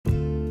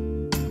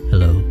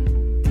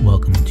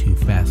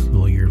Fast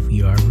Lawyer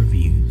VR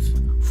Reviews.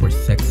 For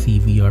sexy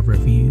VR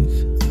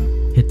reviews,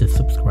 hit the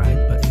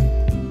subscribe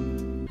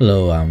button.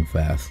 Hello, I'm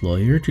Fast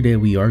Lawyer. Today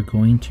we are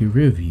going to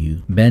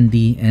review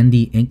Bendy and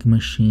the Ink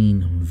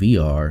Machine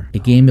VR, a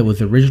game that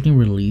was originally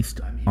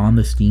released on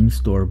the Steam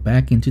store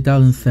back in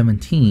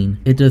 2017.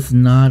 It does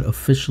not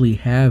officially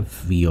have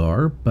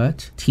VR,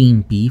 but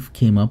Team Beef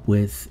came up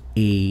with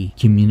a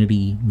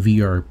community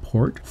VR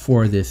port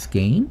for this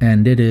game,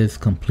 and it is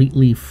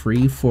completely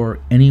free for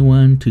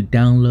anyone to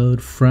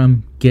download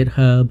from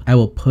GitHub. I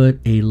will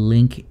put a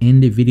link in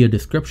the video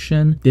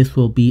description. This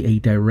will be a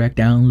direct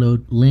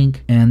download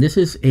link, and this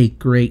is a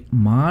great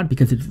mod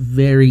because it's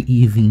very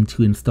easy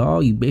to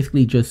install. You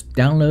basically just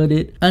download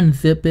it,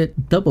 unzip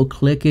it, double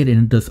click it,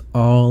 and it does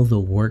all the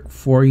work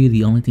for you.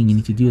 The only thing you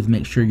need to do is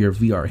make sure your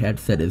VR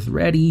headset is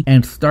ready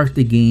and start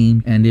the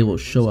game, and it will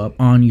show up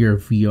on your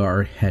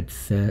VR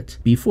headset.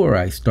 Before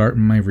I start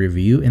my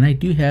review, and I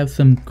do have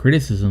some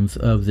criticisms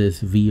of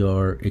this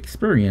VR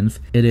experience,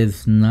 it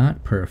is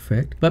not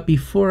perfect, but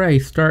before I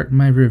start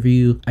my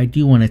review, I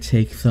do want to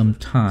take some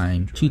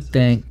time to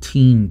thank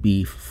Team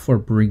Beef for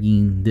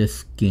bringing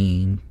this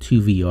game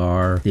to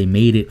VR. They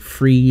made it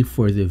free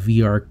for the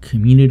VR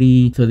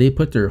community, so they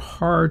put their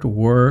hard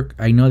work.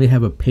 I know they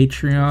have a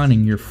Patreon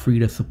and you're free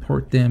to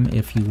support them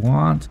if you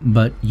want,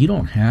 but you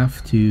don't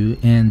have to,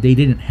 and they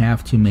didn't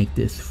have to make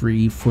this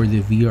free for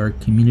the VR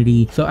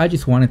community. So I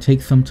just want to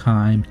take some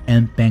time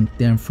and thank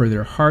them for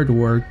their hard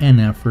work and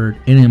effort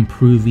in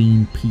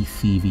improving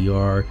PC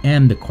VR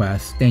and the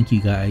Quest. Thank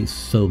you guys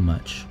so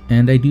much.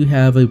 And I do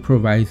have a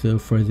proviso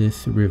for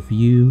this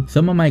review.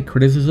 Some of my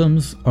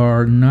criticisms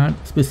are not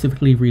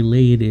specifically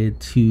related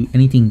to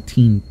anything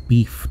Team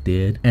Beef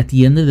did. At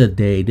the end of the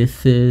day,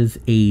 this is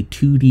a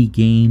 2D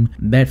game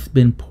that's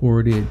been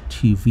ported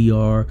to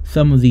VR.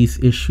 Some of these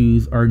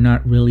issues are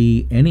not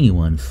really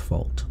anyone's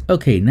fault.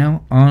 Okay,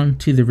 now on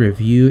to the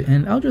review,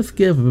 and I'll just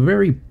give a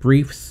very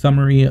brief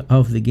summary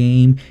of the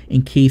game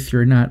in case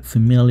you're not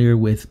familiar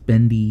with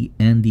Bendy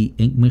and the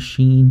Ink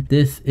Machine.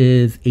 This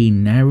is a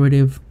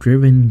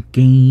narrative-driven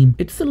game.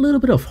 It's a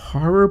little bit of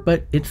horror,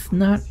 but it's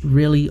not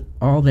really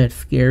all that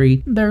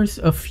scary. There's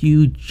a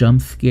few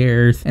jump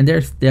scares, and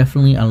there's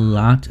definitely a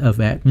lot of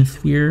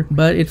atmosphere,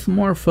 but it's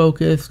more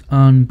focused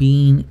on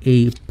being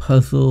a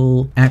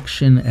puzzle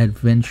action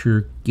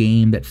adventure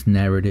game that's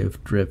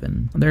narrative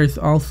driven. There's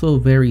also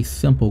very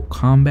simple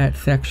combat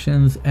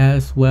sections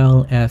as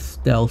well as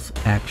stealth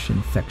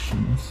action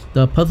sections.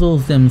 The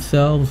puzzles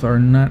themselves are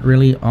not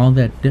really all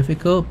that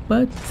difficult,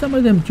 but some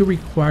of them do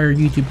require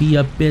you to be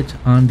a bit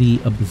on the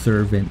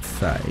observant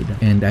side,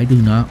 and I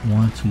do not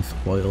want to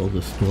spoil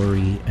the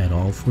story at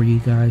all for you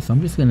guys, so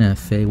I'm just gonna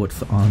say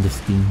what's on the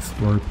Steam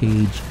store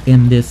page.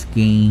 In this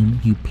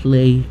game, you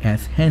play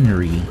as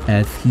Henry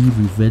as he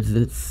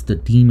revisits the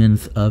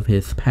demons of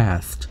his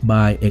past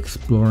by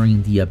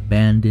exploring the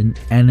abandoned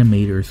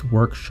animator's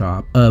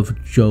workshop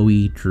of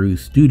Joey Drew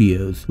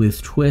Studios.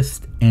 With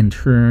twists and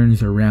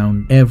turns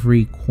around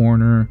every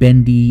corner,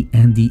 Bendy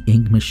and the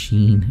Ink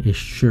Machine is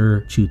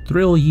sure to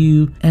thrill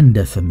you and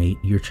decimate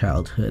your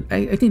childhood.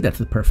 I think that's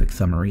the perfect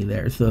summary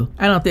there, so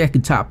I don't think I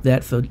could top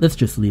that, so let's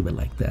just leave it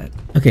like that.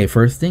 Okay,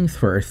 first things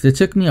first, it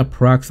took me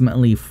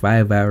approximately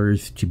 5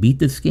 hours to beat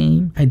this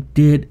game. I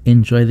did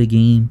enjoy the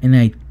game and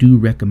I do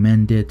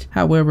recommend it.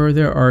 However,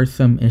 there are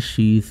some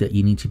issues that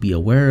you need to be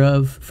aware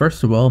of.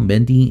 First of all,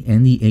 Bendy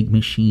and the Ink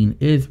Machine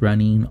is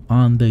running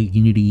on the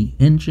Unity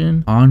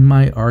engine. On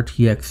my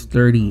RTX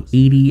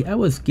 3080, I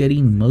was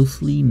getting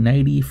mostly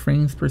 90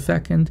 frames per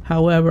second.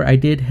 However, I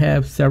did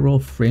have several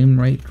frame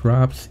rate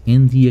drops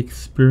in the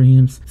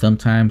experience.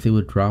 Sometimes it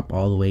would drop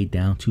all the way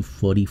down to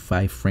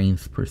 45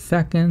 frames per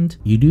second.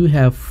 You do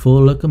have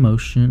full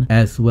locomotion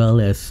as well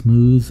as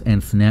smooth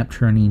and snap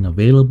turning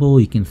available.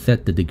 You can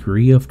set the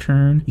degree of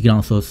turn. You can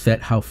also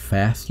set how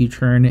fast you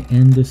turn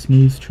in the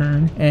smooth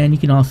turn, and you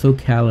can also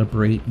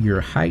calibrate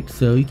your height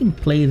so you can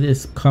play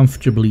this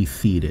comfortably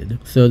seated.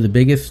 So the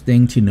biggest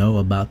thing to know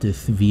about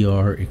this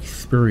VR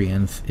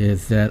experience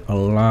is that a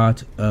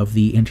lot of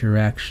the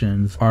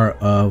interactions are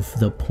of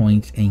the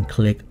point and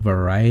click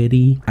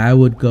variety. I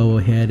would go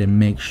ahead and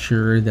make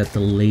sure that the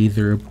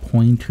laser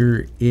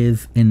pointer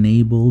is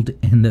enabled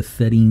in the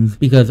settings,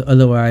 because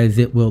otherwise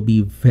it will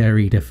be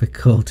very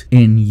difficult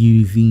in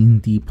using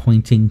the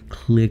point and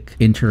click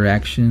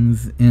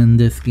interactions in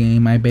this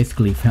game. I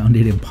basically found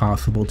it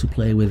impossible to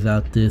play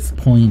without this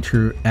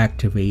pointer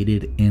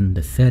activated in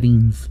the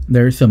settings.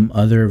 There's some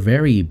other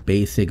very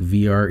basic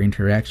VR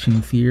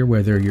interactions here,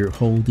 whether you're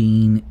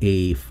holding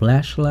a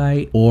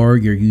flashlight or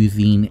you're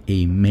using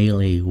a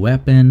melee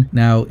weapon.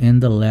 Now, in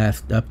the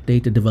last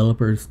update, the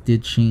developers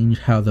did change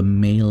how the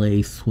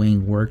melee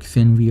swing works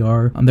in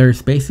VR.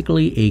 There's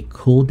basically a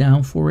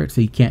cooldown for it,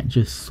 so you can't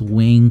just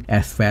swing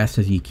as fast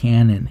as you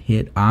can and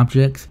hit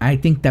objects. I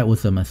think that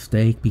was a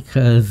mistake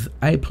because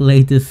I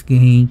played this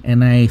game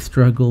and I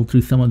struggled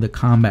through some some of the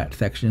combat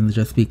sections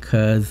just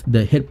because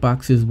the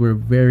hitboxes were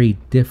very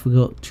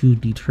difficult to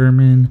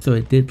determine, so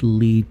it did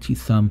lead to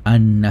some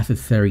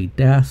unnecessary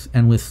deaths,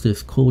 and with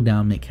this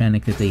cooldown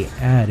mechanic that they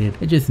added,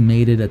 it just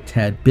made it a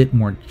tad bit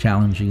more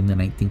challenging than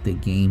I think the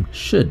game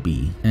should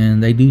be.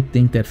 And I do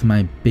think that's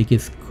my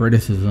biggest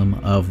criticism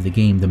of the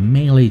game. The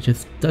melee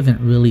just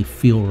doesn't really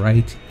feel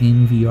right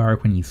in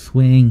VR when you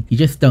swing. You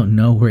just don't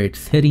know where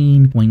it's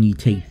hitting. When you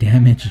take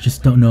damage, you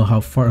just don't know how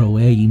far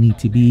away you need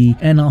to be.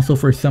 And also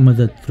for some of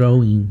the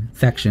throwing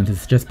sections,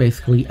 it's just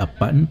basically a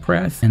button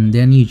press and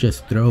then you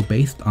just throw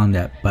based on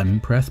that button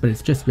press, but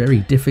it's just very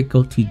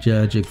difficult to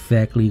judge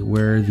exactly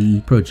where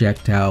the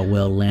projectile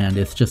will land.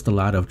 It's just a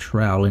lot of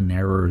trial and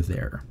error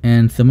there.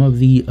 And some of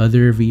the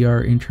other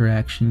VR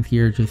interactions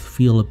here just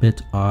feel a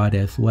bit odd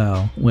as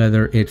well,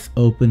 whether it's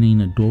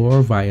opening a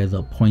door via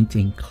the point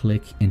and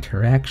click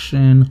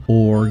interaction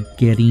or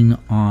getting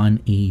on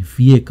a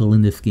vehicle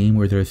in this game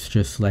where there's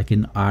just like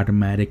an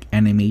automatic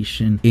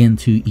animation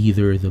into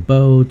either the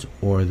boat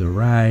or the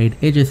ride.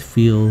 It just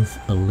feels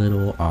a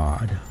little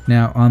odd.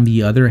 Now on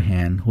the other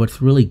hand,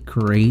 what's really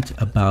great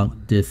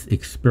about this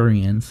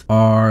experience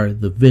are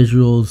the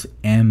visuals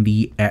and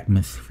the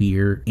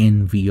atmosphere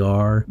in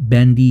VR.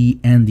 Bendy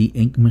and the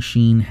Ink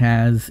Machine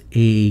has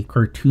a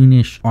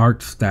cartoonish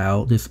art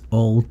style, this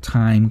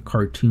old-time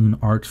cartoon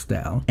art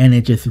style, and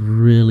it just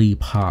really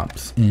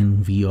pops in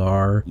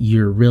VR.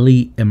 You're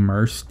really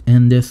immersed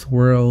in this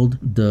world.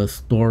 The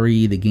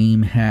story, the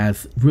game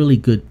has really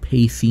good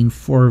pacing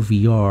for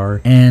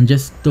VR, and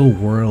just the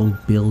world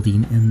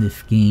building in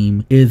this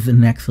game is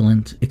an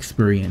excellent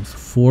experience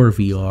for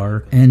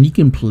VR. And you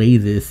can play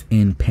this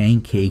in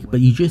Pancake, but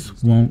you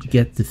just won't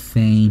get the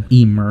same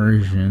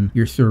immersion.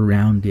 You're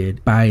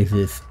surrounded by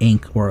this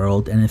ink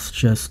world, and it's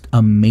just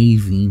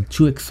amazing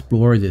to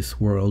explore this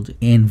world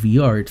in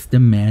VR. It's the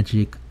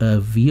magic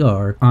of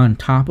VR. On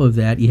top of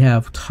that, you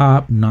have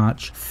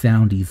top-notch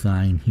sound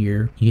design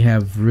here. You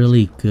have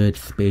really good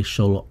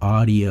spatial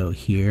audio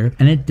here,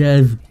 and it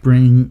does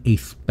bring a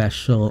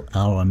special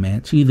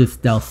element to the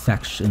stealth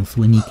sections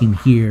when you can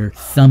hear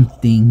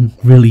something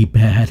really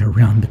bad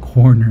around the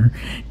corner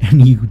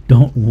and you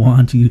don't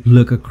want to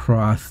look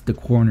across the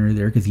corner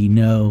there because you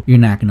know you're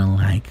not gonna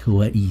like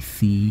what you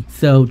see.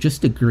 So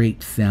just a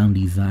great sound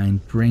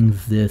design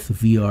brings this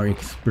VR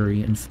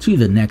experience to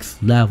the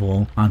next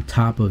level. On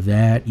top of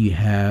that, you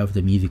have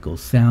the musical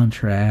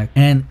soundtrack,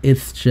 and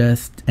it's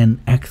just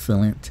an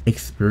excellent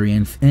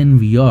experience in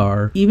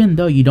VR, even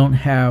though you don't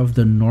have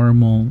the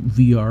normal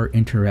VR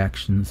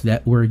interactions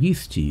that we're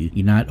used to.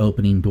 You're not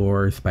opening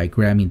doors by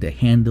grabbing the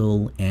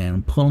handle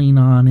and pulling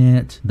on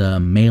it. The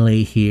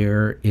melee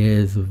here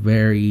is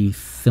very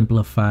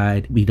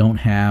simplified. We don't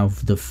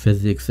have the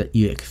physics that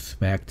you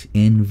expect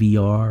in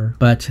VR,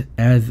 but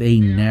as a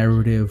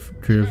narrative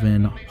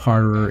driven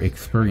horror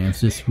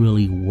experience, this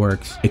really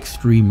works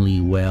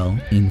extremely well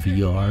in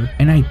VR,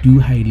 and I do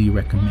highly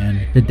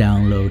recommend the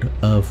download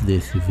of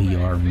this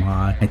VR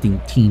mod. I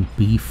think Team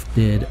Beef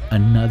did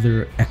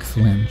another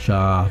excellent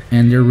job,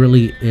 and there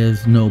really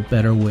is no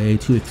better way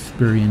to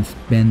experience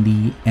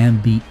Bendy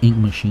and the Ink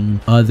Machine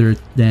other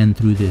than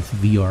through this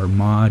VR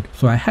mod.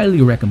 So I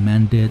highly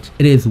recommend it.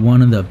 It is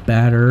one of the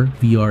better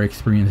VR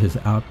experiences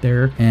out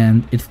there,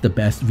 and it's the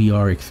best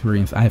VR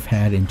experience I've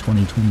had in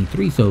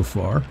 2023 so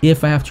far.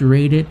 If I have to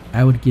rate it,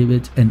 I would give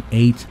it an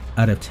 8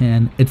 out of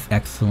 10. It's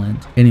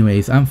excellent.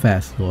 Anyways, I'm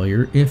Fast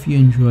Lawyer. If you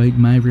enjoyed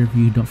my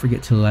review, don't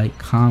forget to like,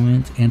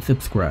 comment, and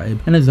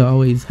subscribe. And as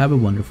always, have a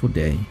wonderful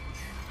day.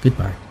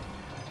 Goodbye.